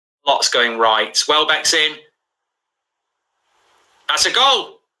What's going right? Welbeck's in. That's a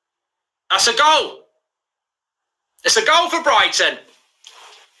goal. That's a goal. It's a goal for Brighton.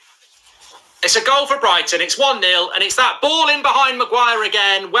 It's a goal for Brighton. It's 1-0, and it's that ball in behind Maguire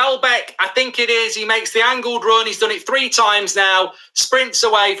again. Welbeck, I think it is. He makes the angled run. He's done it 3 times now. Sprints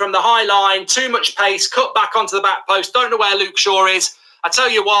away from the high line. Too much pace. Cut back onto the back post. Don't know where Luke Shaw is. I tell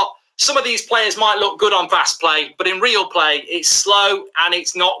you what, some of these players might look good on fast play, but in real play, it's slow and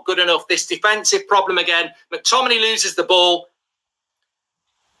it's not good enough. This defensive problem again. McTominay loses the ball.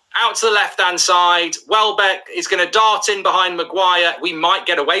 Out to the left-hand side. Welbeck is going to dart in behind Maguire. We might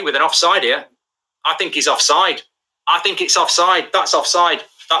get away with an offside here. I think he's offside. I think it's offside. That's offside.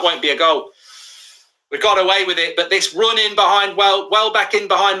 That won't be a goal. We got away with it, but this run in behind, Welbeck in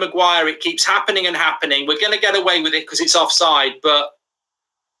behind Maguire, it keeps happening and happening. We're going to get away with it because it's offside, but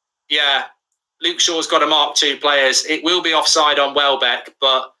yeah, Luke Shaw's got to mark 2 players. It will be offside on Welbeck,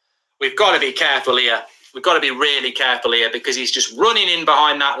 but we've got to be careful here. We've got to be really careful here because he's just running in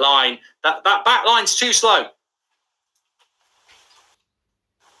behind that line. That back line's too slow.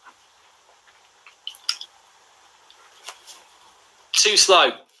 Too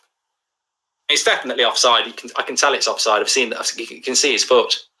slow. It's definitely offside. I can tell it's offside. I've seen that. You can see his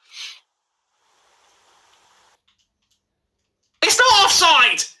foot. It's not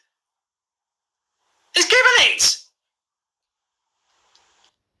offside. He's given it.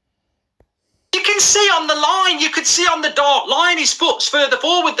 You can see on the line. You could see on the dark line his foot's further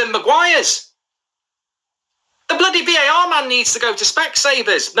forward than Maguire's. The bloody VAR man needs to go to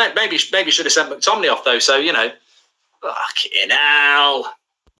Specsavers. Maybe should have sent McTominay off though. So you know. Fucking hell.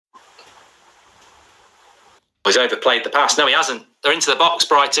 He's overplayed the pass. No, he hasn't. They're into the box,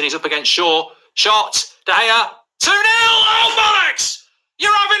 Brighton. He's up against Shaw. Shot. De Gea. 2-0. Oh, bollocks.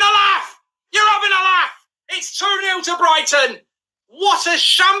 You're having a laugh. You're having a laugh. It's 2-0 to Brighton. What a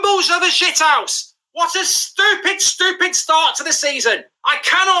shambles of a shithouse. What a stupid, stupid start to the season. I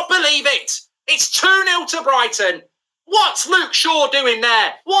cannot believe it. It's 2-0 to Brighton. What's Luke Shaw doing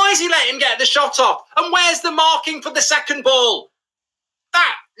there? Why is he letting him get the shot off? And where's the marking for the second ball?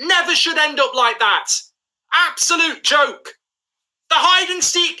 That never should end up like that. Absolute joke. The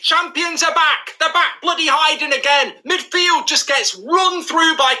hide-and-seek champions are back. They're back bloody hiding again. Midfield just gets run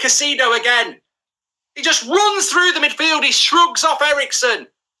through by Casido again. He just runs through the midfield. He shrugs off Ericsson.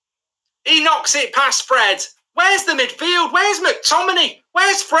 He knocks it past Fred. Where's the midfield? Where's McTominay?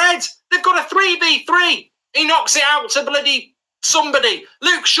 Where's Fred? They've got a 3v3. He knocks it out to bloody somebody.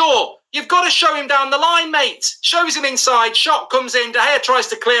 Luke Shaw, you've got to show him down the line, mate. Shows him inside. Shot comes in. De Gea tries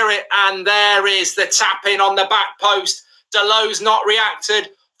to clear it. And there is the tap-in on the back post. Delo's not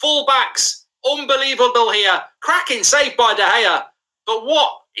reacted. Fullbacks, unbelievable here. Cracking save by De Gea. But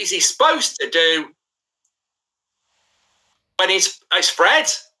what is he supposed to do when it's Fred?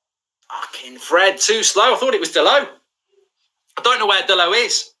 Fucking Fred, too slow. I thought it was Delo. I don't know where Delo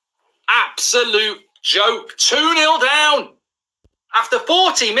is. Absolute joke. 2-0 down after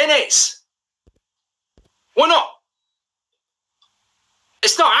 40 minutes. We're not.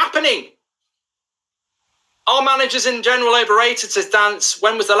 It's not happening. Are managers in general overrated, says Dance?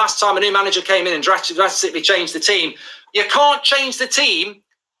 When was the last time a new manager came in and drastically changed the team? You can't change the team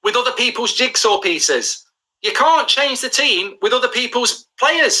with other people's jigsaw pieces. You can't change the team with other people's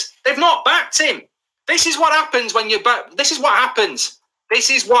players. They've not backed him. This is what happens when you back. This is what happens.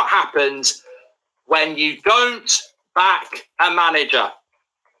 This is what happens when you don't back a manager.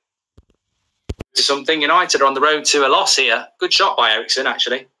 Something United are on the road to a loss here. Good shot by Ericsson,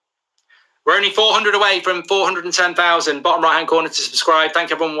 actually. We're only 400 away from 410,000. Bottom right-hand corner to subscribe.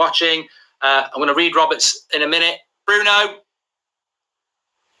 Thank everyone watching. I'm going to read Roberts in a minute. Bruno.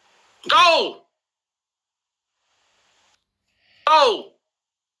 Goal! Goal!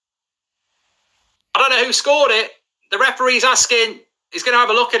 I don't know who scored it. The referee's asking. He's going to have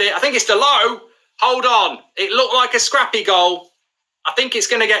a look at it. I think it's Delo. Hold on. It looked like a scrappy goal. I think it's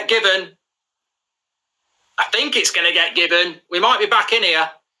going to get given. I think it's going to get given. We might be back in here.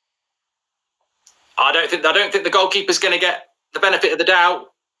 I don't think the goalkeeper's going to get the benefit of the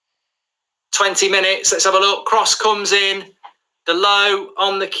doubt. 20 minutes. Let's have a look. Cross comes in. Delo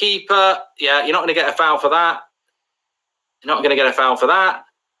on the keeper. Yeah, you're not going to get a foul for that. You're not going to get a foul for that.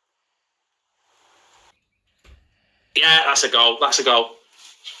 Yeah, that's a goal. That's a goal.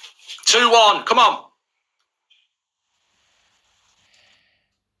 2-1. Come on.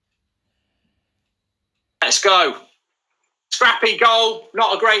 Let's go. Scrappy goal.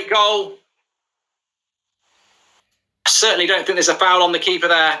 Not a great goal. I certainly don't think there's a foul on the keeper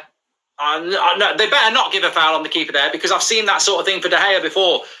there. No, they better not give a foul on the keeper there because I've seen that sort of thing for De Gea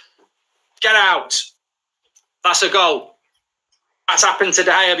before. Get out. That's a goal. That's happened to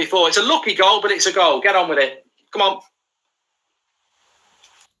De Gea before. It's a lucky goal, but it's a goal. Get on with it. Come on.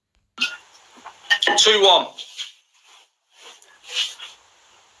 2-1.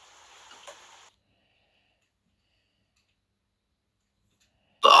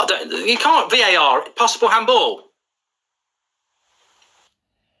 Oh, you can't VAR. Possible handball.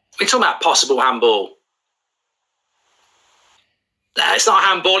 We're talking about possible handball. No, it's not a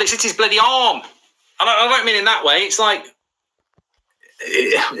handball. It's his bloody arm. I don't mean in that way. It's like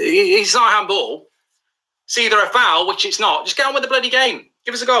it's not a handball. It's either a foul, which it's not. Just get on with the bloody game.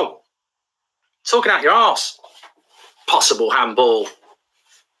 Give us a goal. Talking out your arse. Possible handball.